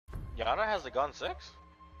Yana has a gun 6?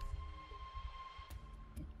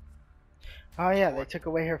 Oh yeah, they took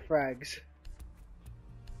away her frags.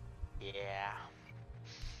 Yeah.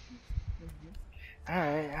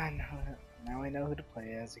 Alright, I know. Now I know who to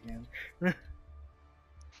play as again.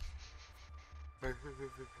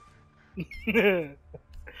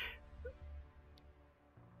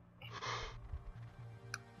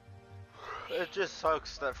 It just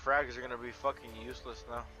sucks that frags are gonna be fucking useless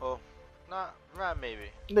now. Well, not maybe.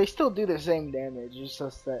 They still do the same damage, it's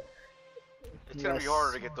just that It's gonna be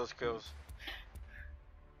harder to get those kills.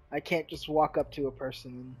 I can't just walk up to a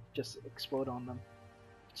person and just explode on them.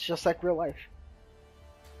 It's just like real life.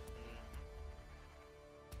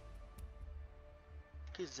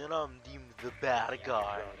 Cause then I'm deemed the bad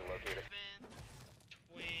guy.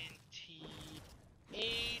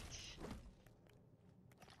 28.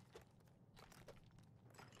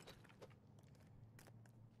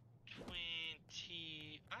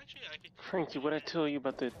 Actually, I could. Frankie, what I tell you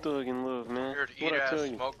about that thug in love, man? Here to eat What I ass, tell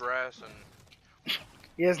you? smoke grass, and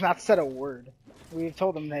He has not said a word. We've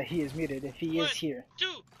told him that he is muted if he is 1, here.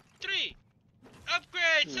 2, 3.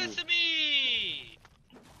 Upgrade sesame.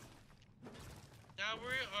 Now we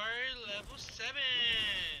are level 7.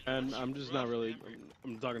 And I'm just not really.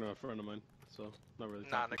 I'm talking to a friend of mine, so not really.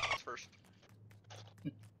 nah, talking. Nick's first.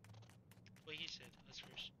 What he said. That's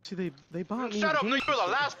first. See, they bought me. Shut up, games. Nick. You're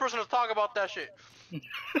the last person to talk about that shit.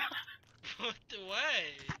 What the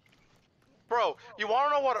way? Bro, you wanna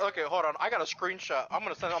know what? Okay, hold on. I got a screenshot. I'm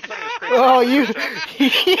sending a screenshot. Oh, you.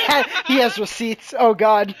 He has receipts. Oh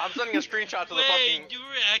god. I'm sending a screenshot to the Wait, fucking. you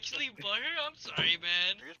were actually butthurt? I'm sorry,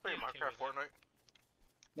 man. Are you just playing Minecraft Fortnite?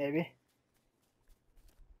 Maybe.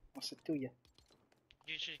 What's it to you?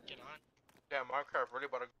 You should get on. Yeah, Minecraft really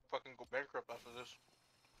about to fucking go bankrupt after this.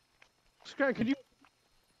 Sky, could you?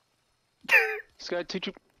 Sky, teach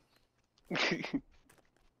you.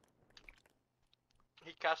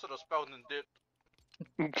 He casted a spell and then did.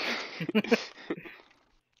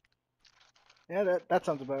 Yeah, that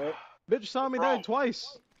sounds about right. Bitch saw me Bro. die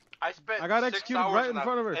twice. I spent I got 6 executed hours right in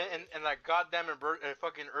front of her. in that goddamn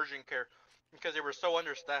fucking urgent care because they were so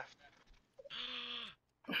understaffed.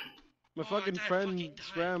 My Oh, fucking that friend fucking died.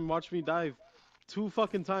 Scram watched me dive 2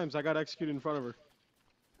 fucking times. I got executed in front of her.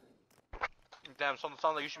 Damn, sounds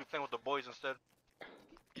like you should be playing with the boys instead.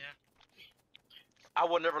 Yeah. I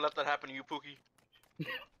would never let that happen to you, Pookie.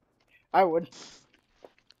 I would.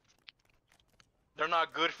 They're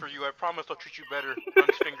not good for you. I promise they'll treat you better. Run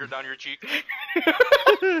his finger down your cheek.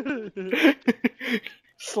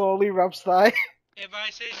 Slowly rubs thigh. If I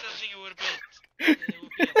say something, it would have been. It would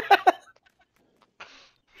be a lie.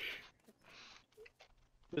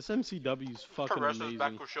 This MCW's fucking Caress his amazing.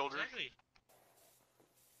 back with shoulders. Exactly.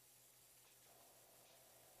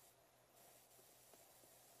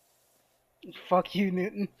 Fuck you,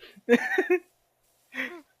 Newton.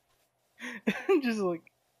 Just like.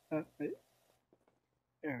 There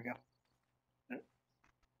we go.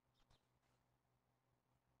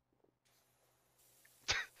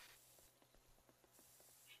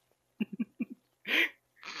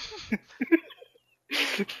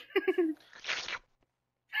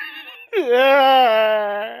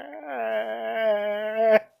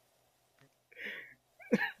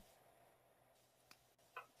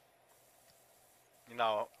 You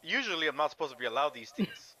know, usually I'm not supposed to be allowed these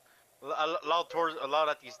things. Allowed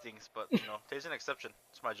at these things, but you know, there's an exception.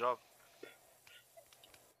 It's my job.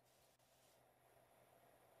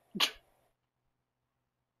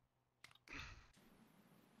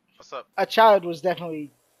 What's up? A child was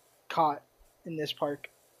definitely caught in this park.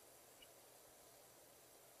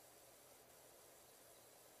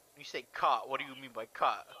 You say caught, what do you mean by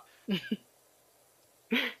caught?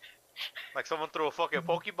 Like someone threw a fucking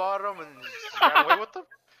Pokeball at him and just ran away with them?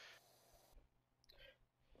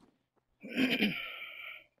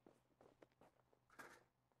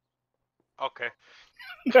 Okay.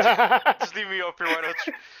 Just leave me up here, why don't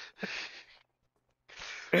you?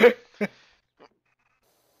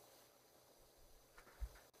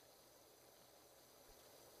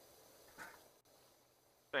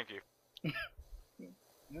 Thank you.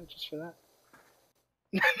 No, just for that.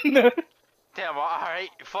 Damn, alright,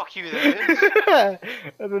 fuck you then.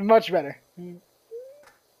 That'd been much better.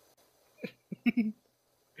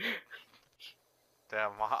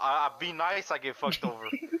 Damn, I be nice, I get fucked over.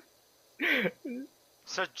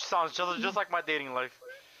 So, sounds just like my dating life.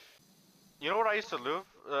 You know what I used to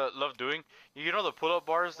love doing? You know the pull-up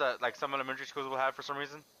bars that like some elementary schools will have for some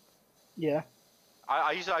reason? Yeah.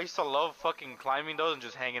 I used to love fucking climbing those and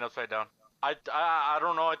just hanging upside down. I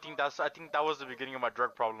don't know. I think that was the beginning of my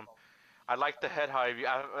drug problem. I like the head high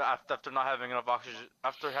after not having enough oxygen,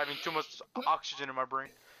 after having too much oxygen in my brain.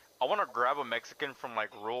 I want to grab a Mexican from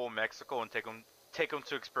like rural Mexico and take him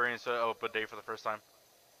to experience a bidet for the first time,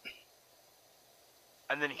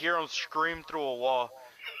 and then hear him scream through a wall,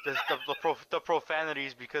 the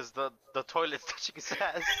profanities because the toilet's touching his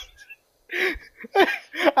ass.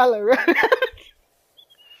 A la verga.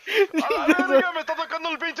 ¡A la verga, me está tocando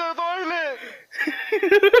el pinche toilet!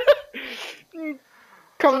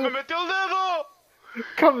 ¡Se me metió el dedo!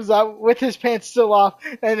 Comes out with his pants still off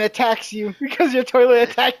and attacks you because your toilet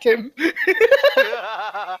attacked him.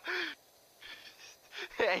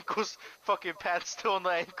 Ankles, fucking pants still on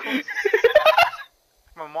the ankles.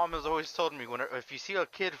 My mom has always told me, if you see a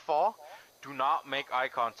kid fall, do not make eye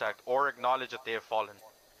contact or acknowledge that they have fallen.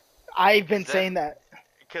 I've been saying that.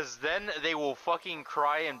 Because then they will fucking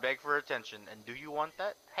cry and beg for attention. And do you want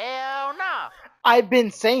that? Hell nah! I've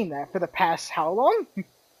been saying that for the past how long?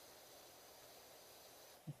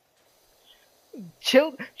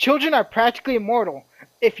 Children are practically immortal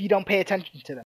if you don't pay attention to them.